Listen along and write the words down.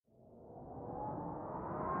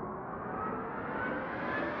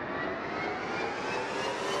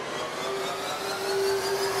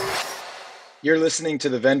You're listening to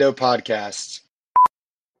the Vendo Podcast.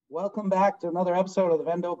 Welcome back to another episode of the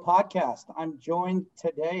Vendo Podcast. I'm joined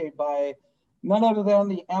today by none other than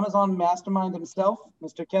the Amazon mastermind himself,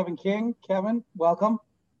 Mr. Kevin King. Kevin, welcome.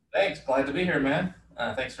 Thanks. Glad to be here, man.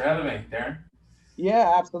 Thanks for having me, Darren.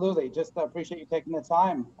 Yeah, absolutely. Just appreciate you taking the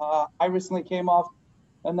time. I recently came off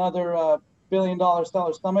another $1 billion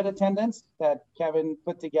Seller Summit attendance that Kevin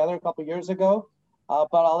put together a couple years ago.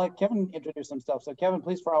 But I'll let Kevin introduce himself. So Kevin,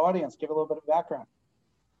 please, for our audience, give a little bit of background.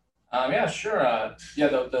 Yeah, sure.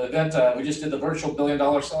 The event, we just did the virtual $1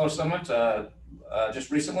 billion Seller Summit just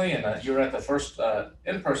recently, and you were at the first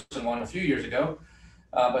in-person one a few years ago.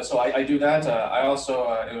 But so I do that. I also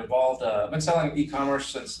am involved. I've been selling e-commerce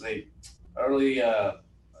since the early,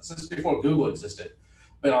 since before Google existed.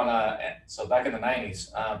 Been on so back in the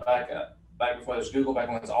 90s, back before there's Google, back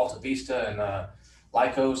when it was Alta Vista and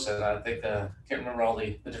Lycos, and I think can't remember all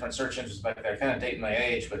the different search engines back there. Kind of dating my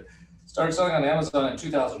age, but started selling on Amazon in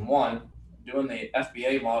 2001, doing the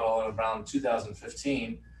FBA model around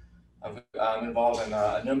 2015. I'm involved in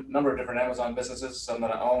a number of different Amazon businesses, some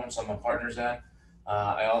that I own, some I'm partners in.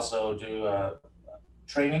 I also do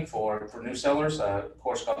training for new sellers, a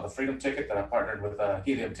course called the Freedom Ticket that I partnered with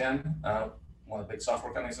Helium 10, one of the big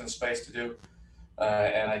software companies in the space to do.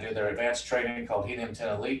 And I do their advanced training called Helium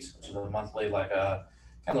 10 Elite, which is a monthly, kind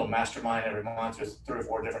of little mastermind every month with 3 or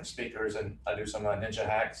 4 different speakers. And I do some ninja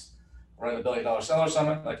hacks. Run the $1 billion Seller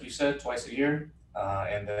Summit, like you said, twice a year.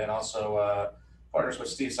 And then also partners with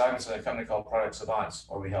Steve Simonson, a company called Product Savants,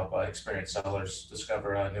 where we help experienced sellers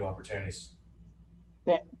discover new opportunities.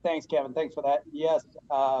 Thanks, Kevin. Thanks for that. Yes,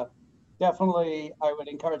 definitely. I would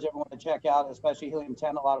encourage everyone to check out, especially Helium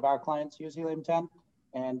 10. A lot of our clients use Helium 10.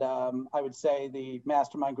 And I would say the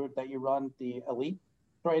mastermind group that you run, the Elite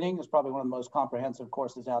training, is probably one of the most comprehensive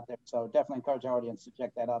courses out there. So definitely encourage our audience to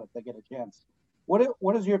check that out if they get a chance.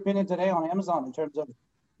 What is your opinion today on Amazon in terms of,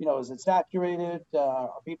 is it saturated?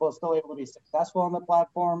 Are people still able to be successful on the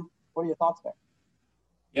platform? What are your thoughts there?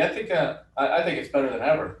 Yeah, I think it's better than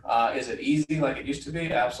ever. Is it easy like it used to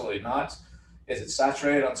be? Absolutely not. Is it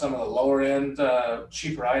saturated on some of the lower end,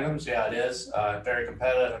 cheaper items? Yeah, it is. Very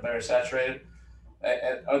competitive and very saturated.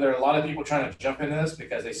 Are there a lot of people trying to jump into this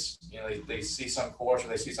because they see some course or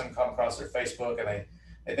they see something come across their Facebook and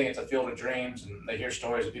they think it's a field of dreams, and they hear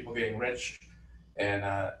stories of people getting rich and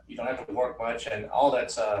you don't have to work much, and all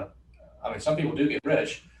that's some people do get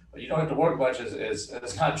rich, but you don't have to work much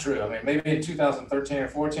is not true. I mean, maybe in 2013 or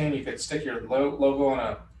 14 you could stick your logo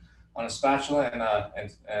on a spatula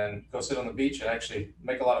and go sit on the beach and actually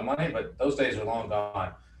make a lot of money, but those days are long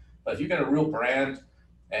gone. But if you got a real brand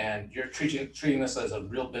and you're treating this as a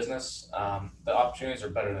real business, the opportunities are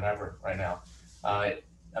better than ever right now.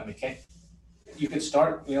 You could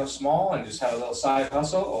start, small and just have a little side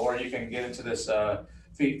hustle, or you can get into this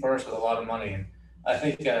feet first with a lot of money. And I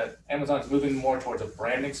think Amazon's moving more towards a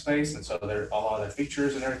branding space, and so a lot of their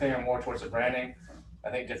features and everything are more towards the branding.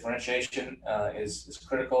 I think differentiation is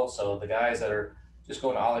critical. So the guys that are just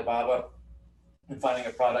going to Alibaba and finding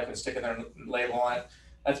a product and sticking their label on it,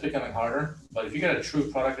 that's becoming harder. But if you get a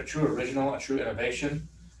true product, a true original, a true innovation,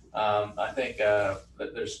 I think that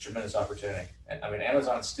there's tremendous opportunity. And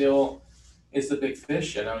Amazon still is the big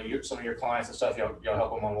fish. Some of your clients and stuff, you'll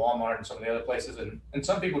help them on Walmart and some of the other places. And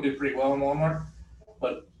some people do pretty well on Walmart,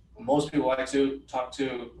 but most people I talk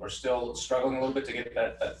to are still struggling a little bit to get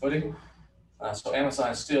that footing. So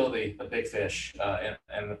Amazon is still the big fish and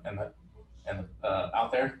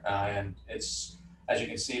out there. And it's, as you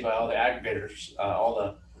can see by all the aggregators, all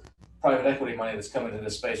the private equity money that's coming into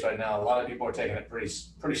this space right now, a lot of people are taking it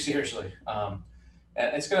pretty seriously. And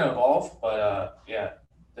it's going to evolve, but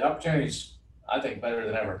the opportunities, I think, better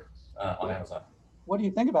than ever on Amazon. What do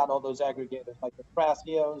you think about all those aggregators like the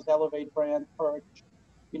Thrasios, Elevate Brand, Perch,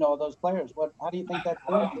 those players? How do you think that's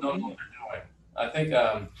going? I don't know what they're doing. I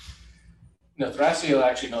think Thrasio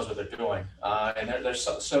actually knows what they're doing, and there's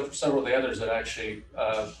several of the others that actually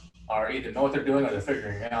are either know what they're doing or they're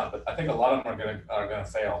figuring it out. But I think a lot of them are gonna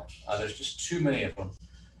fail. There's just too many of them.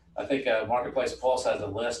 I think Marketplace Pulse has a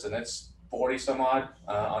list, and it's 40 some odd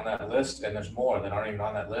on that list, and there's more that aren't even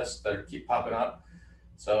on that list that keep popping up.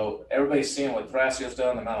 So everybody's seeing what Thrasio's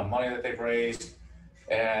done, the amount of money that they've raised,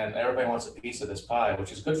 and everybody wants a piece of this pie,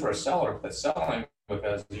 which is good for a seller that's selling,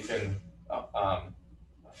 because you can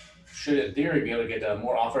should in theory be able to get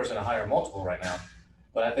more offers and a higher multiple right now.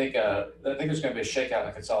 But I think there's going to be a shakeout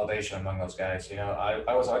and consolidation among those guys.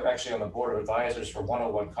 I was actually on the board of advisors for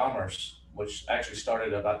 101 Commerce, which actually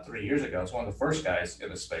started about 3 years ago. It's one of the first guys in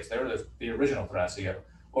this space. They were the original Thrasio,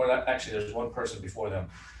 or actually there's one person before them,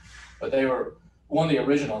 but they were one of the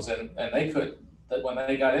originals, and they could, that when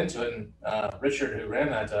they got into it, and Richard, who ran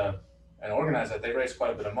that and organized that, they raised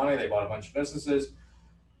quite a bit of money. They bought a bunch of businesses,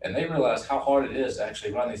 and they realized how hard it is to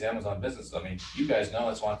actually run these Amazon businesses. I mean, you guys know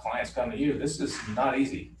that's why clients come to you. This is not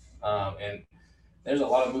easy. And there's a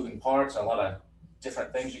lot of moving parts, a lot of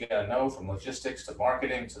different things you got to know, from logistics to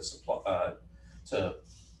marketing to supply, to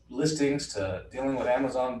listings to dealing with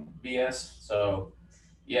Amazon BS. So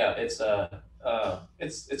yeah, it's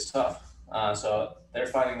tough. So they're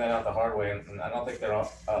finding that out the hard way, and I don't think a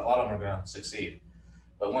lot of them are going to succeed.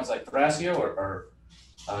 But ones like Thrasio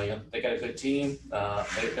they got a good team.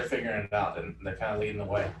 They're figuring it out, and they're kind of leading the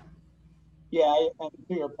way. Yeah, and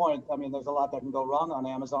to your point, I mean, there's a lot that can go wrong on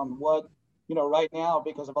Amazon. What, right now,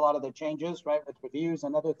 because of a lot of the changes, right, with reviews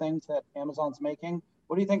and other things that Amazon's making,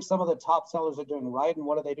 what do you think some of the top sellers are doing right, and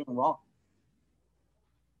what are they doing wrong?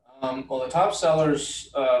 Well, the top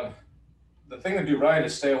sellers, the thing to do right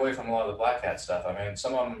is stay away from a lot of the black hat stuff. I mean,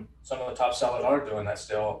 some of the top sellers are doing that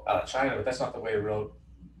still out of China, but that's not the way to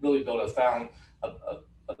really build a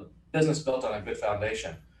business built on a good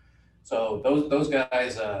foundation. So those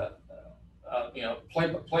guys,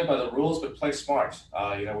 play by the rules, but play smart.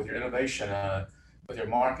 With your innovation, with your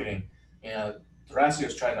marketing.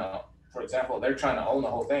 Thrasio's trying to, for example, they're trying to own the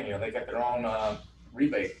whole thing. They got their own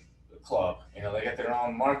rebate club. They got their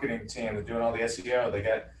own marketing team. They're doing all the SEO. They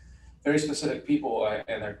got very specific people,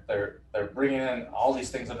 and they're bringing in all these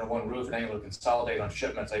things under one roof and able to consolidate on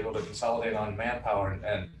shipments, able to consolidate on manpower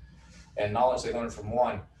and knowledge they learned from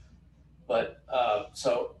one. But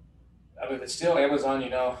so, I mean, it's still Amazon.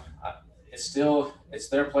 It's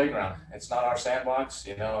their playground. It's not our sandbox.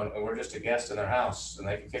 And we're just a guest in their house, and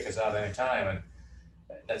they can kick us out at any time. And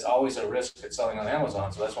that's always a risk at selling on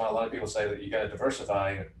Amazon. So that's why a lot of people say that you got to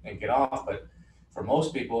diversify and get off. But for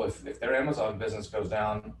most people, if their Amazon business goes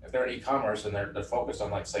down, if they're e-commerce and they're focused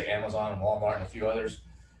on, like, say, Amazon and Walmart and a few others,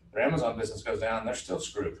 their Amazon business goes down, they're still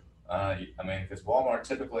screwed. Because Walmart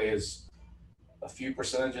typically is a few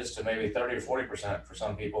percentages to maybe 30 or 40% for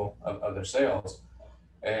some people of their sales,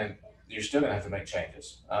 and you're still gonna have to make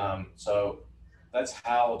changes. So that's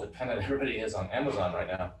how dependent everybody is on Amazon right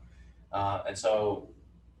now. And so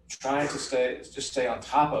trying to stay on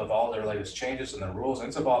top of all their latest changes and their rules, and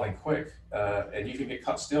it's evolving quick. And you can get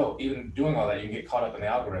caught still, even doing all that, you can get caught up in the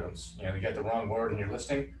algorithms. You get the wrong word in your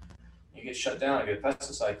listing, you get shut down, you get a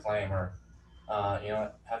pesticide claim, or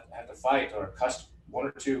have to fight, or one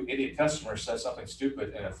or two idiot customers says something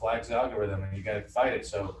stupid and it flags the algorithm and you got to fight it.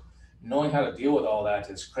 So knowing how to deal with all that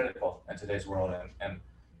is critical in today's world, and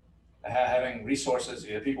having resources,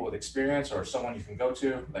 either people with experience or someone you can go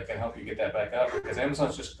to that can help you get that back up, because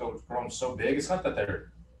Amazon's just grown so big. It's not that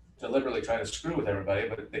they're deliberately trying to screw with everybody,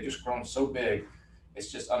 but they've just grown so big, it's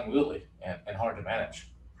just unwieldy and hard to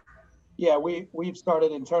manage. Yeah, we've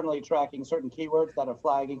started internally tracking certain keywords that are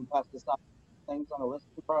flagging pesticide things on a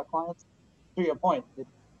listing for our clients. To your point, it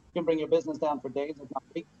can bring your business down for days, if not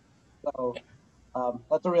weeks. So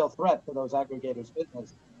that's a real threat to those aggregators'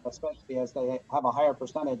 business, especially as they have a higher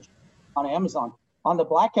percentage on Amazon. On the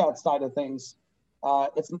black hat side of things,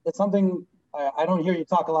 it's something I don't hear you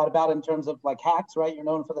talk a lot about in terms of, like, hacks, right? You're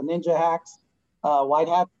known for the ninja hacks, white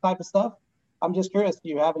hat type of stuff. I'm just curious, do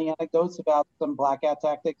you have any anecdotes about some black hat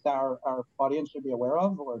tactics that our audience should be aware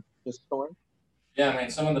of, or just stories? Yeah, I mean,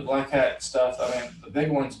 some of the black hat stuff, the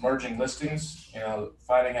big one's merging listings,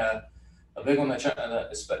 finding a big one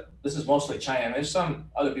this is mostly China. And there's some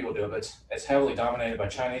other people do it, but it's heavily dominated by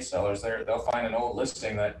Chinese sellers. They'll find an old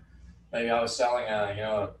listing that maybe I was selling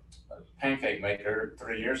a pancake maker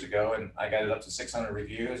 3 years ago, and I got it up to 600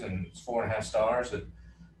 reviews and it's 4.5 stars. And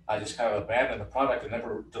I just kind of abandoned the product and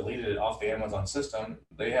never deleted it off the Amazon system.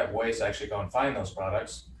 They have ways to actually go and find those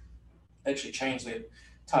products, actually change the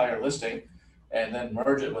entire listing, and then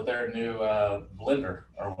merge it with their new blender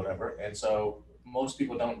or whatever. And so most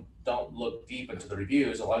people don't look deep into the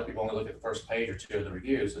reviews. A lot of people only look at the first page or two of the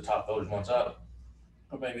reviews, the top voted ones up,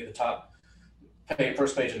 or maybe the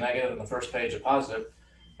first page of negative and the first page of positive.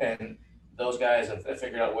 And those guys have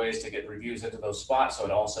figured out ways to get reviews into those spots so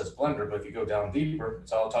it all says blender. But if you go down deeper,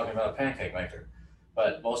 it's all talking about a pancake maker.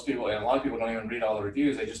 But most people, and a lot of people, don't even read all the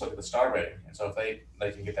reviews. They just look at the star rating. And so if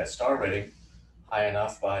they can get that star rating high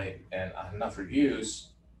enough and enough reviews,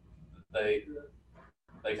 they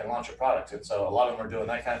can launch a product. And so a lot of them are doing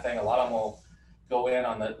that kind of thing. A lot of them will go in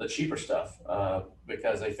on the cheaper stuff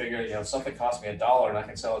because they figure, if something costs me $1 and I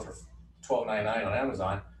can sell it for $12.99 on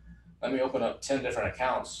Amazon, let me open up 10 different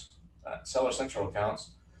accounts, Seller Central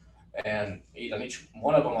accounts, and on each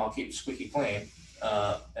one of them I'll keep squeaky clean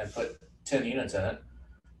and put 10 units in it.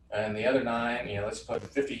 And the other 9, let's put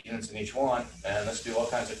 50 units in each one, and let's do all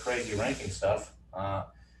kinds of crazy ranking stuff.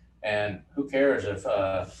 And who cares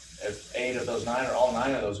if 8 of those 9 or all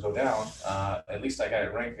 9 of those go down? At least I got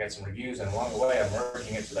it ranked, got some reviews, and along the way I'm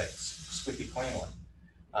merging it to like squeaky clean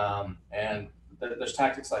one. And there's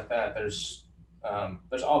tactics like that. There's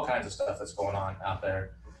all kinds of stuff that's going on out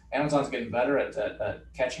there. Amazon's getting better at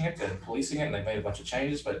catching it and policing it, and they've made a bunch of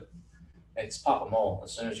changes, but it's pop a mole.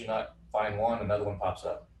 As soon as you not find one, another one pops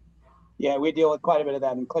up. Yeah, we deal with quite a bit of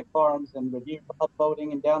that in click farms and review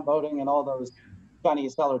upvoting and downvoting and all those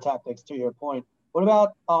Chinese seller tactics, to your point. What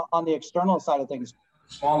about on the external side of things?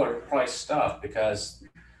 Smaller price stuff, because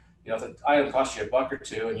if the item costs you $1 or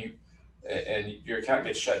 $2 and your account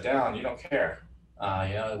gets shut down, you don't care.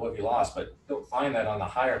 What you lost, but you'll find that on the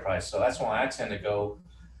higher price. So that's why I tend to go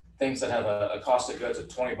things that have a cost of goods of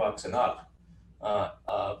 $20 and up,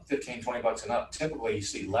 15, $20 and up. Typically you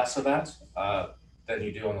see less of that than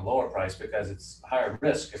you do on the lower price, because it's higher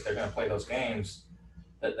risk if they're going to play those games,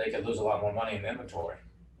 that they could lose a lot more money in inventory.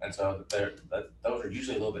 And so those are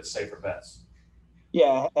usually a little bit safer bets.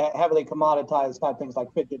 Yeah, heavily commoditized type things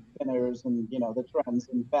like fidget spinners and the trends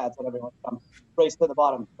and fads that everyone comes race to the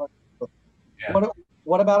bottom. Yeah.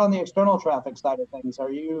 What about on the external traffic side of things?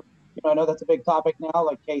 Are you I know that's a big topic now,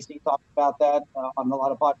 like Casey talked about that on a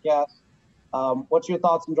lot of podcasts. What's your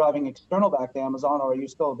thoughts on driving external back to Amazon, or are you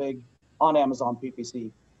still a big on Amazon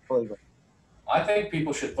PPC believer? I think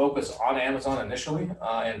people should focus on Amazon initially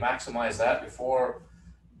and maximize that before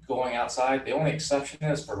going outside. The only exception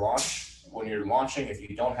is for launch. When you're launching, if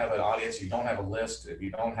you don't have an audience, you don't have a list, if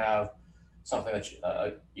you don't have something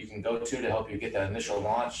that you can go to help you get that initial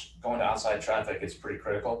launch, going to outside traffic is pretty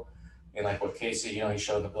critical. And like what Casey, he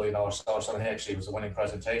showed the $1 Billion Seller Summit. Actually, it was a winning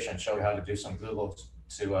presentation, showed how to do some Google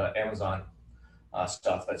to Amazon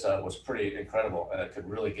stuff that was pretty incredible. And it could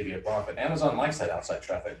really give you a bump. And Amazon likes that outside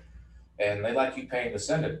traffic. And they like you paying to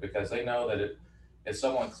send it, because they know that if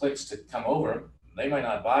someone clicks to come over, they might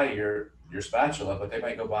not buy your spatula, but they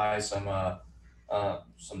might go buy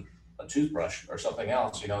a toothbrush or something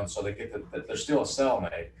else, and so they get there's still a sell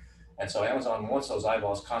made. And so Amazon wants those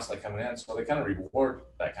eyeballs constantly coming in, so they kind of reward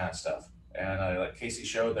that kind of stuff. And like Casey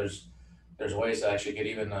showed, there's ways to actually get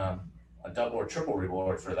even a double or triple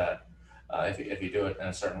reward for that if you do it in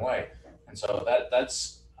a certain way. And so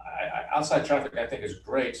that's outside traffic, I think, is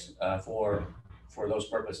great for those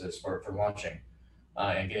purposes, for launching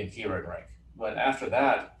and getting keyword rank. But after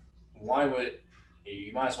that,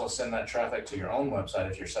 you might as well send that traffic to your own website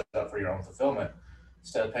if you're set up for your own fulfillment,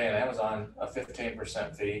 instead of paying Amazon a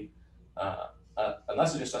 15% fee,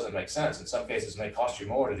 unless it just doesn't make sense. In some cases, it may cost you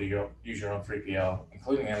more to use your own 3PL,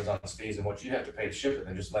 including Amazon's fees and what you have to pay to ship it,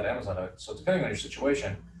 and just let Amazon do it. So depending on your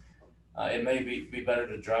situation, it may be better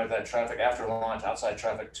to drive that traffic after launch, outside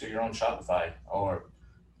traffic, to your own Shopify, or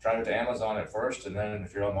drive it to Amazon at first, and then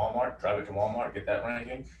if you're on Walmart, drive it to Walmart, get that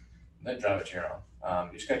ranking, then drive it to your own.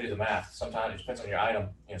 You just got to do the math. Sometimes it depends on your item.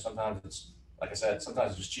 Sometimes it's, like I said,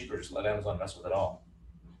 sometimes it's just cheaper to just let Amazon mess with it all.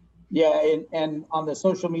 Yeah, and on the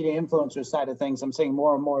social media influencer side of things, I'm seeing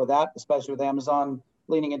more and more of that, especially with Amazon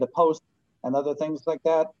leaning into posts and other things like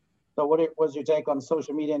that. So what was your take on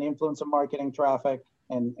social media and influencer marketing, traffic,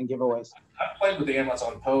 and giveaways? I played with the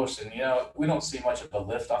Amazon posts, and we don't see much of a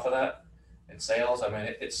lift off of that in sales. I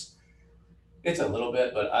mean, it's a little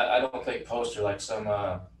bit, but I don't think posts are like some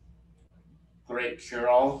great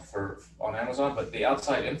cure-all on Amazon, but the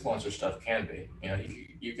outside influencer stuff can be.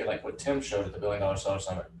 You can, like what Tim showed at the $1 Billion Seller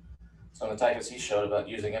Summit, some of the tactics he showed about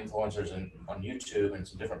using influencers on YouTube and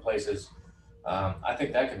some different places. I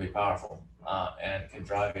think that can be powerful and can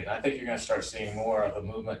drive it. And I think you're going to start seeing more of a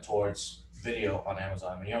movement towards video on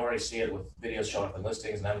Amazon. I mean, you already see it with videos showing up in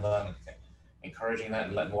listings, and Amazon encouraging that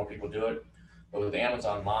and letting more people do it. But with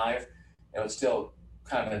Amazon Live, it's still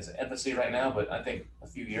kind of in its infancy right now, but I think a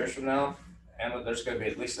few years from now, there's going to be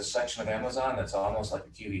at least a section of Amazon that's almost like a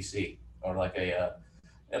QVC or like a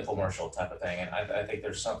infomercial type of thing. And I think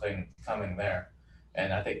there's something coming there.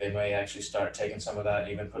 And I think they may actually start taking some of that,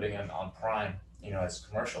 even putting it on Prime, as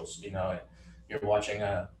commercials. You're watching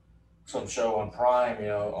some show on Prime,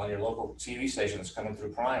 on your local TV station that's coming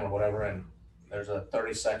through Prime or whatever, and there's a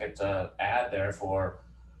 30-second ad there for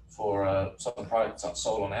some product that's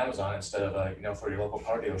sold on Amazon instead of for your local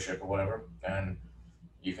car dealership or whatever. And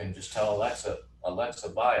you can just tell Alexa,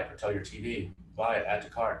 buy it, or tell your TV, buy it, add to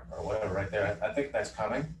cart, or whatever right there. I think that's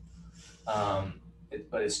coming,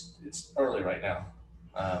 but it's early right now.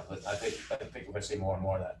 But I think we're going to see more and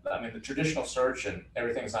more of that. I mean, the traditional search and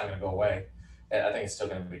everything's not going to go away. I think it's still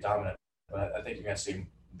going to be dominant, but I think you're going to see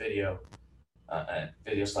video and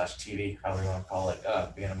video/TV, however you want to call it,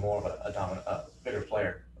 being a more of a dominant, bigger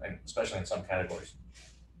player, and especially in some categories.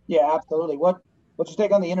 Yeah, absolutely. What What's your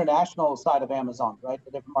take on the international side of Amazon, right?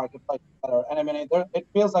 The different marketplaces that are, and I mean, it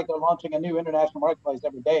feels like they're launching a new international marketplace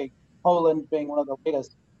every day. Poland being one of the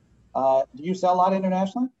latest. Do you sell a lot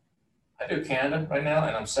internationally? I do Canada right now,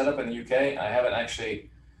 and I'm set up in the UK. I haven't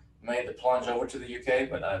actually made the plunge over to the UK,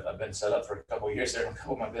 but I've been set up for a couple of years there in a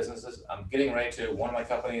couple of my businesses. I'm getting ready to, one of my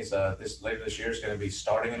companies later this year is going to be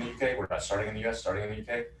starting in the UK. We're not starting in the US, starting in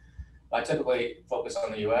the UK. I typically focus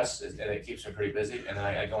on the US, and it keeps me pretty busy, and then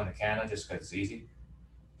I go into Canada just because it's easy.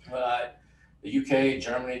 But the UK,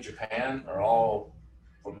 Germany, Japan are all,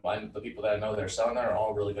 from the people that I know that are selling there, are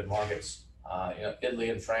all really good markets. Italy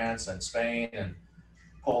and France and Spain and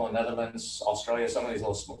Poland, Netherlands, Australia. Some of these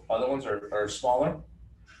little other ones are smaller,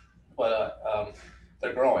 but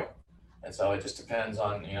they're growing. And so it just depends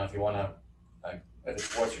on, if you want to, if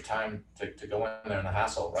it's worth your time to go in there and the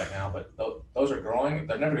hassle right now. But those are growing.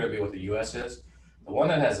 They're never going to be what the US is. The one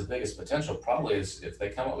that has the biggest potential probably is if they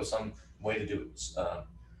come up with some way to do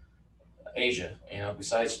Asia,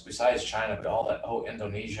 besides China, but all that whole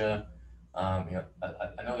Indonesia. I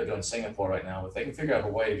know they're doing Singapore right now, but if they can figure out a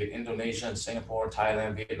way to get Indonesia and Singapore,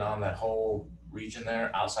 Thailand, Vietnam, that whole region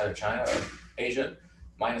there outside of China, or Asia,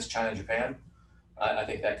 minus China and Japan, I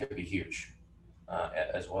think that could be huge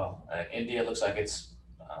as well. India looks like it's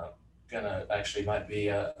gonna actually might be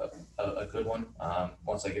a good one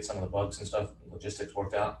once they get some of the bugs and stuff, logistics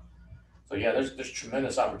worked out. So yeah, there's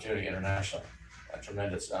tremendous opportunity internationally,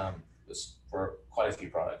 tremendous for quite a few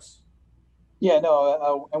products. Yeah,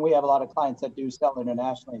 no, and we have a lot of clients that do sell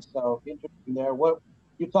internationally. So interesting there. What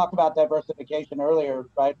you talked about diversification earlier,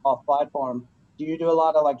 right, off platform. Do you do a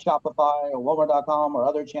lot of like Shopify or Walmart.com or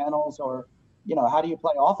other channels, or how do you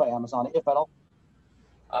play off of Amazon, if at all?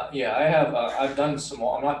 Yeah, I have. I've done some.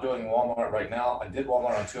 I'm not doing Walmart right now. I did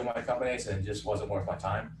Walmart on two of my companies, and it just wasn't worth my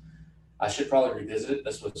time. I should probably revisit it.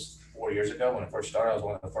 This was 4 years ago when it first started. I was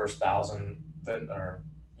one of the first 1,000,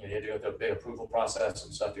 you had to go through a big approval process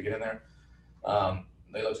and stuff to get in there.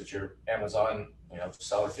 They looked at your Amazon,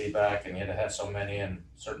 seller feedback, and you had to have so many and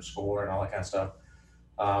certain score and all that kind of stuff.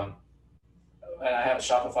 And I have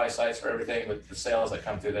Shopify sites for everything, but the sales that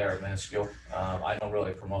come through there are minuscule. I don't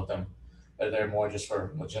really promote them. They're more just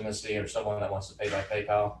for legitimacy or someone that wants to pay by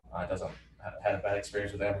PayPal. Doesn't had a bad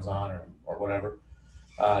experience with Amazon or whatever.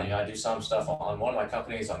 I do some stuff on one of my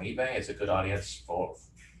companies on eBay. It's a good audience for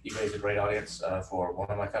eBay is a great audience for one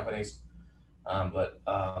of my companies. But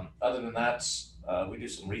other than that, we do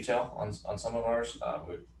some retail on some of ours.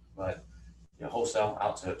 But wholesale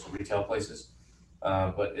out to retail places.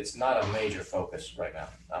 But it's not a major focus right now.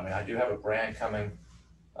 I mean, I do have a brand coming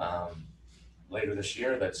later this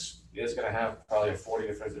year is going to have probably a 40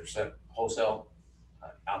 to 50% wholesale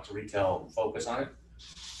out to retail focus on it.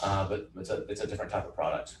 But it's a different type of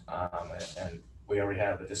product. And we already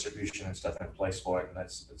have the distribution and stuff in place for it. And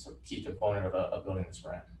it's a key component of building this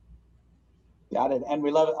brand. Got it. And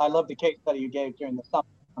I love the case study you gave during the summit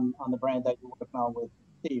on the brand that you're working on with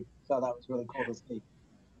Steve. So that was really cool to see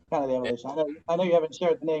kind of the evolution. I know you haven't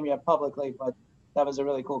shared the name yet publicly, but that was a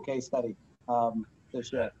really cool case study to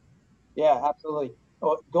share. Yeah, absolutely.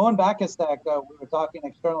 Going back a sec, we were talking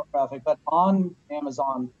external traffic, but on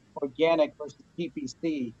Amazon, organic versus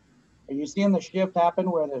PPC, are you seeing the shift happen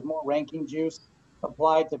where there's more ranking juice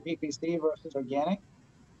applied to PPC versus organic?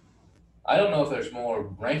 I don't know if there's more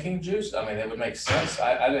ranking juice. I mean, it would make sense.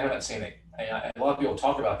 I haven't seen it. A lot of people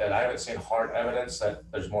talk about that. I haven't seen hard evidence that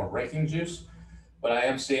there's more ranking juice, but I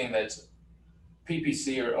am seeing that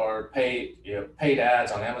PPC or paid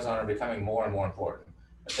ads on Amazon are becoming more and more important.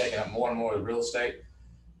 They're taking up more and more of the real estate,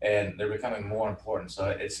 and they're becoming more important. So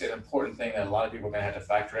it's an important thing that a lot of people are going to have to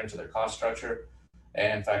factor into their cost structure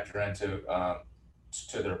and factor into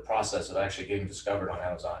to their process of actually getting discovered on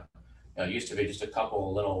Amazon. It used to be just a couple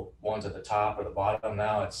of little ones at the top or the bottom.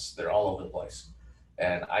 Now they're all over the place.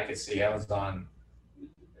 And I could see Amazon,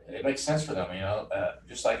 it makes sense for them,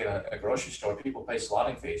 just like in a grocery store, people pay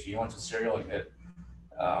slotting fees. You want the cereal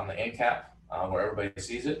on the end cap where everybody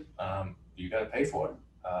sees it, you got to pay for it.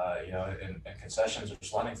 And concessions or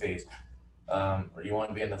slotting fees. Or you want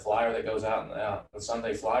to be in the flyer that goes out, the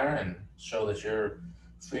Sunday flyer, and show that your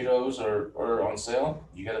Fritos are on sale,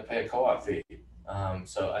 you got to pay a co-op fee.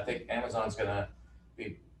 So I think Amazon's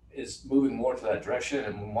is moving more to that direction,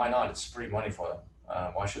 and why not? It's free money for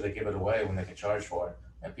them. Why should they give it away when they can charge for it,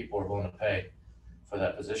 and people are willing to pay for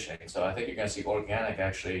that positioning? So I think you're going to see organic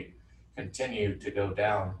actually continue to go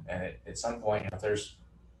down, and at some point, if there's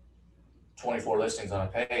 24 listings on a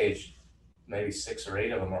page, maybe 6 or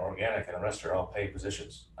 8 of them are organic, and the rest are all paid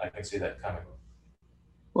positions. I can see that coming.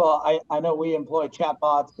 Well, I know we employ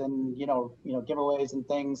chatbots and giveaways and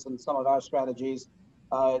things and some of our strategies.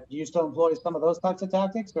 Do you still employ some of those types of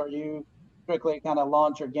tactics, or are you strictly kind of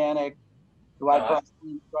launch organic? Do No, I I, press?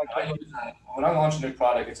 Do I I click? use, when I launch a new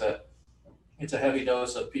product, it's a heavy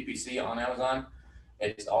dose of PPC on Amazon.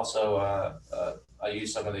 It's also I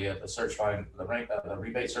use some of the search find the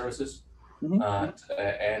rebate services, Mhm.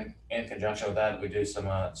 and in conjunction with that, we do some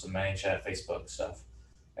ManyChat Facebook stuff.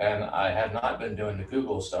 And I have not been doing the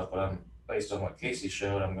Google stuff, but I'm based on what Casey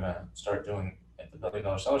showed, I'm gonna start doing at the $1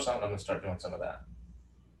 Billion Seller Summit. I'm gonna start doing some of that.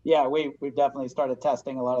 Yeah, we've definitely started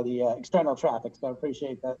testing a lot of the external traffic, so I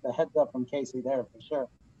appreciate the heads up from Casey there for sure.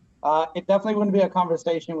 It definitely wouldn't be a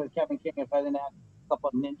conversation with Kevin King if I didn't ask a couple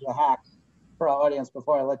of ninja hacks for our audience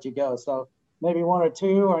before I let you go. So maybe one or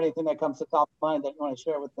two, or anything that comes to top of mind that you want to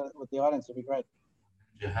share with the audience would be great.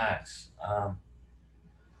 Ninja hacks.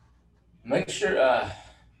 Make sure.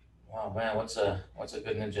 Oh man, what's a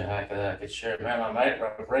good ninja hack that I could share? Man,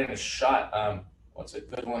 my brain is shot. What's a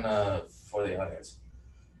good one for the audience?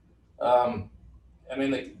 Um, I mean,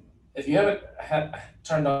 like, if you haven't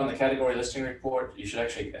turned on the category listing report, you should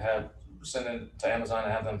actually send it to Amazon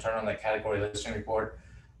and have them turn on that category listing report.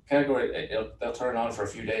 They'll turn it on for a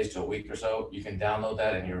few days to a week or so. You can download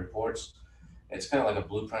that in your reports. It's kind of like a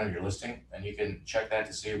blueprint of your listing, and you can check that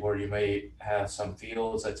to see where you may have some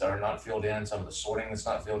fields that are not filled in, some of the sorting that's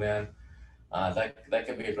not filled in. That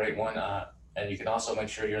could be a great one. And you can also make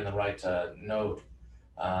sure you're in the right node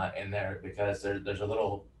in there, because there's a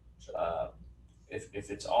little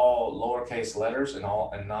if it's all lowercase letters and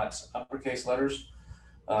not uppercase letters,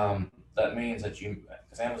 that means that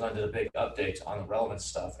because Amazon did a big update on the relevance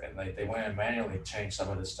stuff, and they went and manually changed some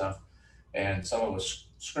of this stuff, and some of it was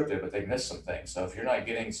scripted, but they missed some things. So if you're not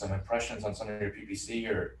getting some impressions on some of your PPC,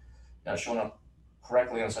 or not showing up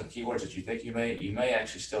correctly on some keywords that you think you may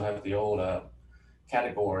actually still have the old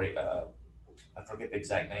category. I forget the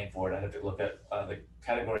exact name for it. I have to look at the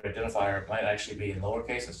category identifier. It might actually be in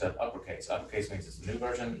lowercase instead of uppercase. Uppercase means it's the new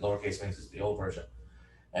version. Lowercase means it's the old version.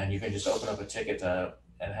 And you can just open up a ticket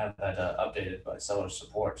and have that updated by seller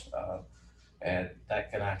support, and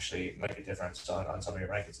that can actually make a difference on some of your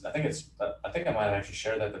rankings. I think I might have actually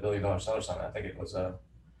shared that at the $1 Billion Seller Summit. I think it was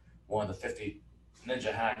one of the 50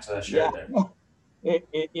 ninja hacks that I shared there.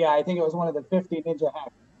 Yeah, I think it was one of the 50 ninja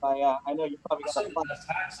hacks. I know you probably got Some of the best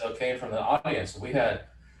hacks though came from the audience. We had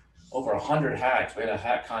over 100 hacks. We had a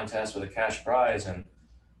hack contest with a cash prize, and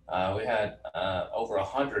we had over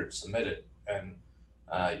 100 submitted. And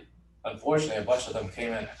unfortunately, a bunch of them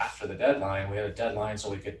came in after the deadline. We had a deadline so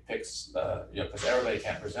we could pick, because everybody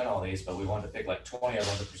can't present all these, but we wanted to pick like 20 of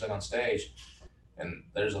them to present on stage. And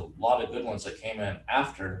there's a lot of good ones that came in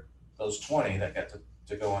after those 20 that got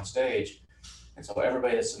to go on stage. And so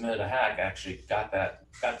everybody that submitted a hack actually got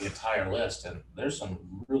the entire list, and there's some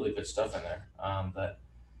really good stuff in there. But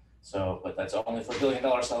that's only for $1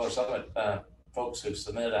 Billion Seller Summit folks who've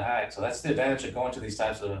submitted a hack. So that's the advantage of going to these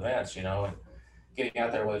types of events, and getting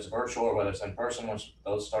out there, whether it's virtual or whether it's in person. Once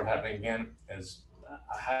those start happening again,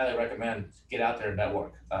 I highly recommend get out there and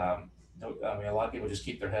network. I mean, a lot of people just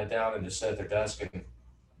keep their head down and just sit at their desk and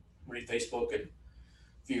read Facebook and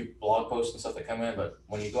few blog posts and stuff that come in, but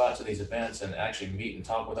when you go out to these events and actually meet and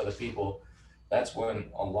talk with other people, that's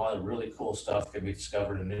when a lot of really cool stuff can be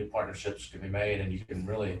discovered and new partnerships can be made, and you can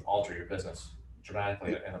really alter your business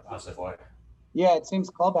dramatically in a positive way. Yeah, it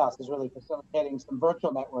seems Clubhouse is really facilitating some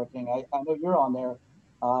virtual networking. I know you're on there.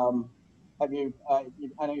 Have you?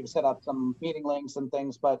 I know you've set up some meeting links and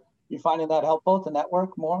things, but you finding that helpful to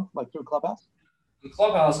network more, like through Clubhouse? In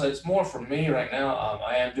Clubhouse, it's more for me right now.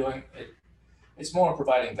 I am doing it. It's more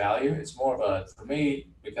providing value. It's more of for me,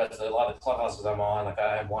 because a lot of the Clubhouses I'm on, like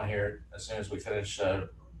I have one here as soon as we finish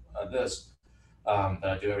this, that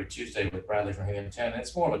I do every Tuesday with Bradley from Helium 10.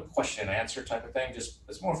 It's more of a question and answer type of thing.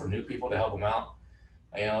 It's more for new people to help them out.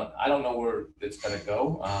 I don't know where it's going to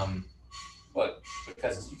go, but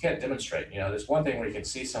because you can't demonstrate. There's one thing where you can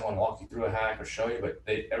see someone walk you through a hack or show you, but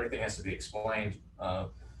everything has to be explained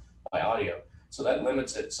by audio. So that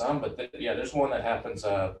limits it some, but there's one that happens.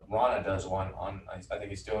 Rana does one on, I think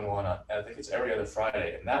he's doing one, I think it's every other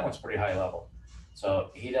Friday, and that one's pretty high level.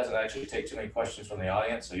 So he doesn't actually take too many questions from the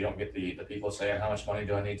audience. So you don't get the people saying, how much money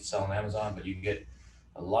do I need to sell on Amazon? But you get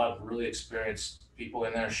a lot of really experienced people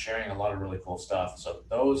in there sharing a lot of really cool stuff. So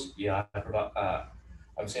those,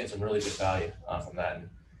 I'm seeing some really good value from that. And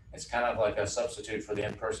it's kind of like a substitute for the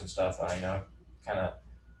in-person stuff. Kind of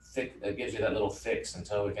it gives you that little fix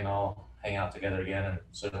until we can all hang out together again and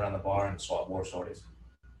sit around the bar and swap war stories.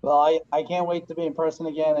 Well, I can't wait to be in person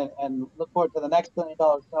again, and look forward to the next $1 Billion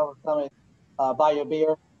Seller Summit. Buy your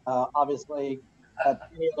beer, obviously, at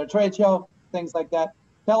any other trade show, things like that.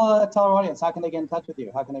 Tell our audience, how can they get in touch with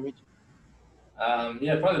you? How can they reach you?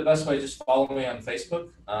 Probably the best way, just follow me on Facebook.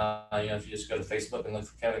 If you just go to Facebook and look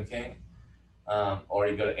for Kevin King, or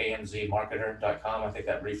you go to amzmarketer.com. I think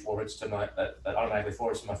that that automatically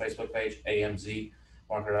forwards to my Facebook page,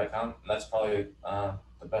 amzmarketer.com. That's probably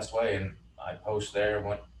the best way, and I post there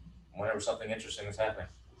whenever something interesting is happening.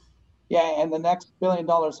 Yeah, and the next $1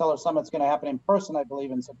 billion seller summit is going to happen in person, I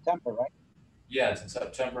believe, in September, right? Yeah, it's in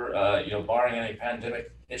September. Barring any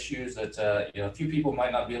pandemic issues, that a few people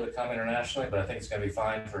might not be able to come internationally, but I think it's going to be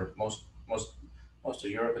fine for most of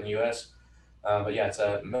Europe and the U.S. But yeah, it's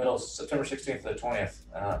middle September 16th to the 20th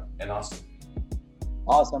in Austin.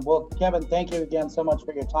 Awesome. Well, Kevin, thank you again so much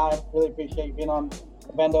for your time. Really appreciate you being on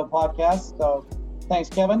the Vendo podcast. So thanks,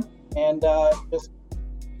 Kevin. And just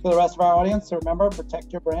for the rest of our audience, remember,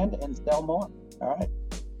 protect your brand and sell more. All right.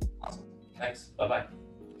 Awesome. Thanks. Bye-bye.